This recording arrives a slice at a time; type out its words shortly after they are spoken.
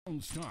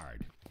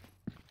Start.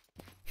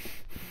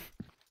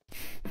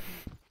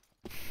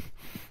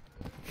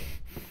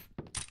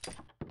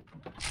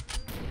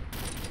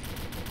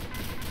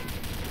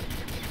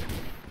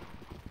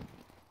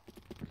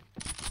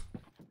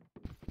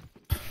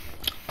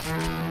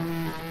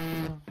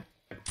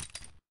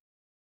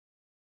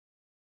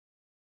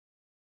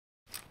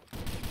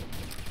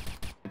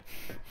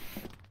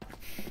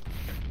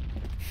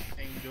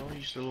 Angel,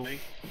 you still awake?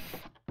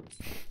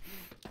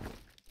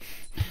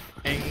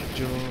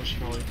 Angel, she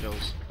probably fell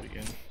asleep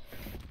again.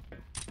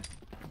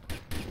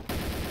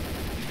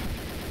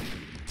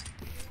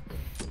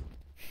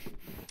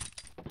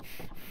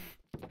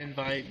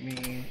 Invite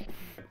me.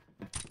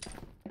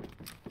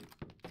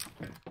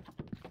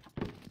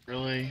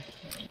 Really?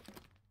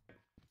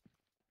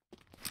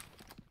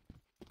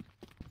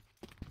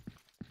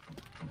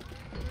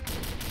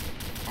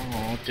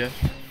 Oh,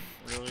 Deathroom.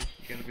 Really? You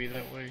gotta be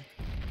that way?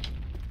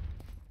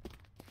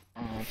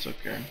 Oh, it's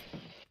okay.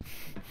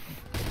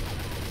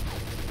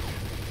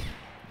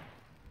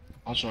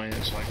 I'll join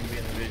it so I can be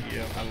in the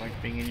video. I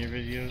like being in your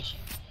videos.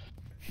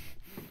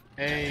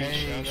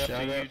 Hey,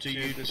 shout out to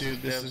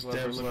YouTube. This is Dev's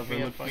Lover. Look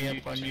me up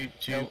on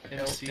YouTube.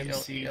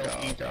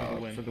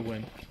 LMCLE for the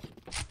win.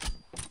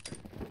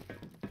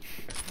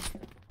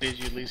 Did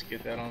you at least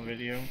get that on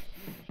video?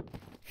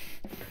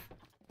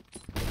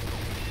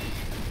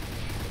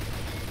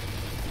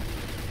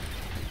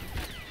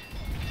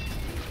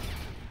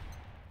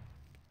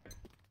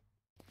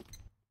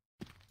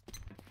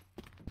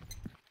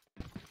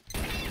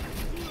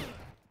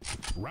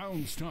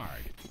 Round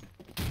start.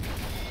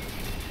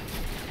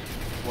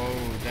 Whoa,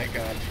 that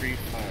got 3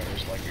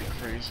 fires like a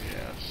crazy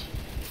ass.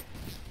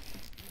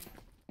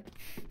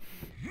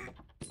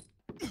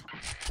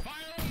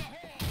 Fire in the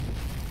hole.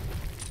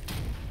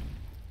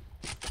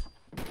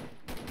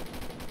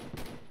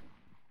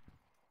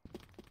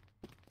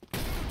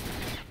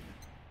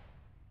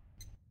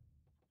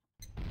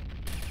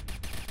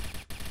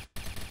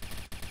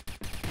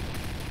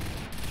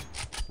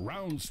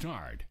 Round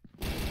start.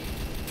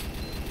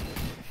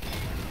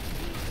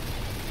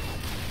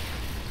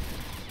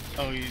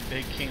 Oh,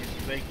 they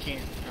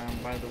can't,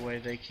 by the way,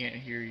 they can't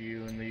hear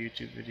you in the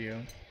YouTube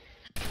video.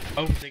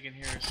 Oh, they can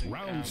hear us in,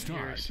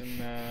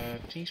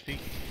 TeamSpeak.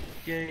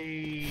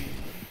 Yay!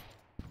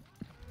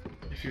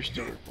 If you're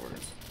still recording.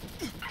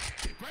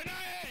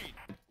 Grenade!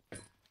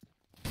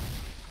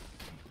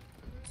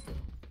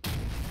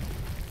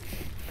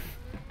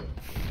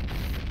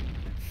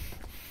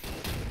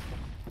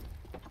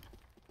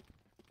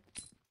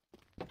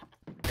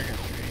 I got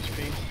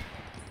 3 HP.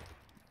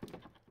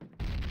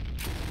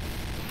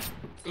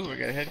 Ooh, I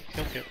got a head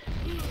kill kit.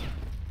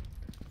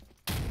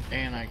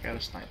 And I got a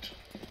snipe.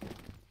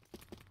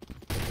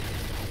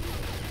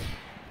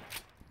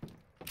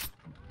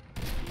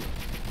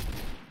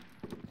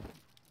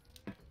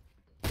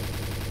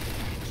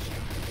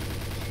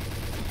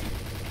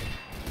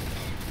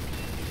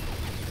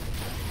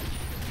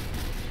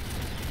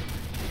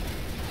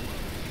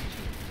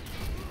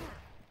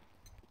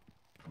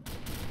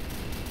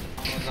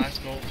 Oh, nice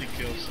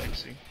multi-kill,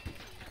 sexy.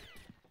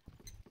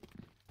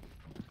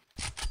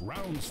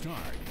 Round start.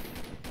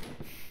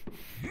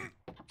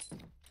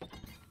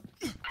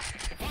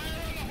 Fire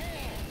in the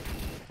hole.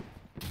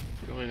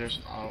 Really, there's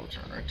an auto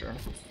turn right there.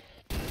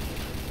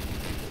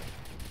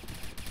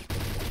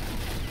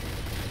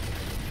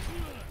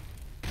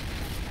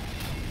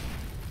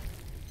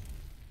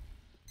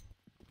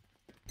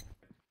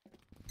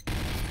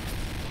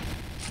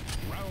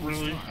 Round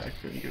Really? start. I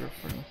couldn't get a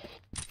friend.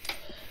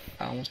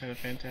 I almost had a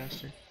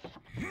fantastic.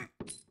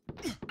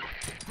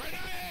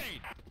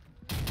 Grenade!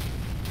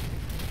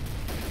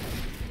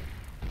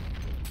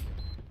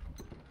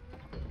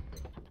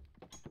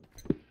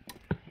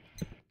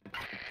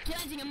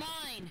 Planting a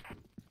mine.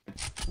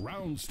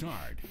 Round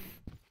start.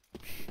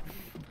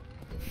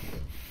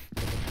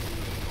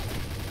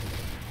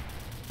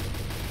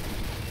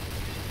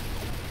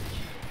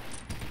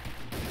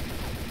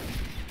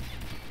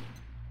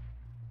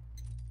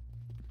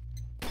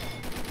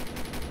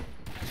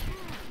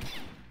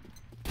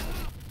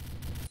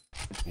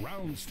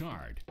 Round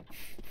start.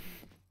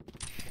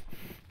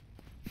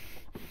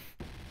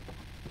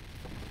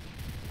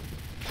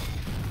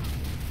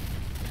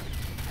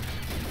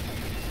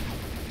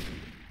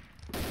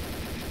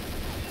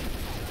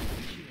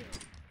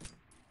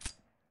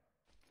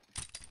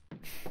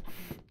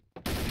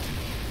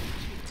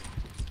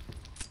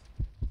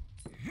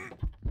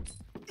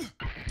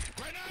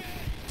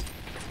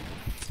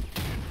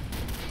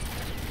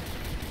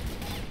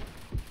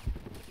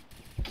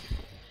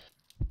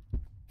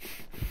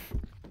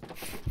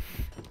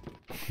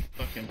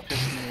 Fucking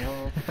pissing me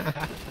off.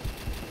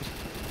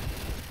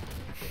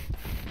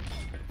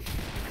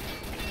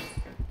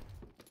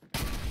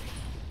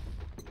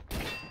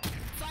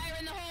 Fire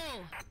in the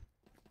hole.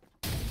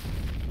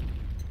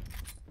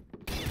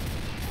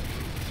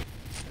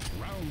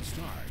 Round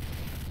start.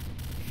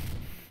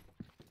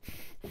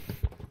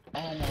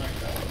 Oh my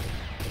god.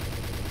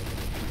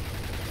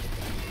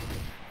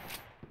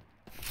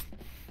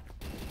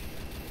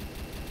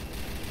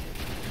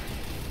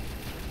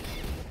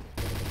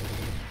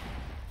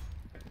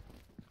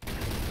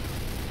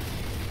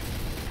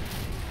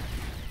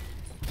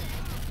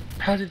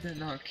 How did that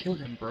not kill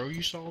him, bro?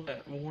 You saw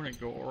that warning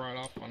go right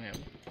off on him.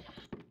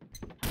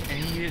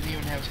 And he didn't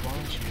even have spawn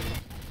shield.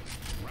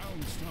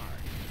 Round start.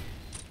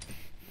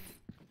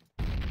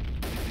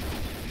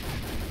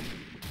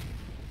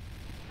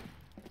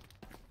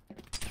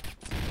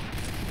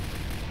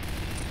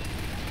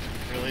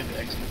 Really, the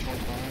XM25?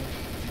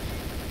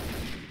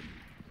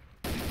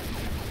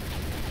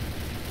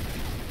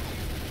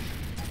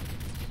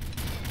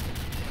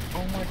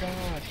 Oh my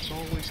god, he's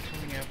always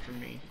coming after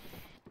me.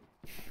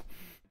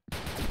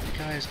 The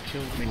guy has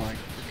killed me like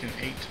freaking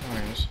 8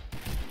 times.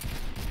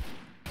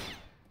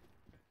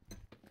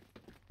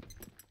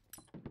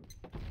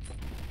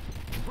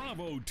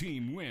 Bravo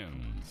team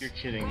wins. You're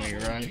kidding me,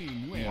 Bravo right?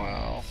 team wins.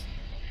 Wow.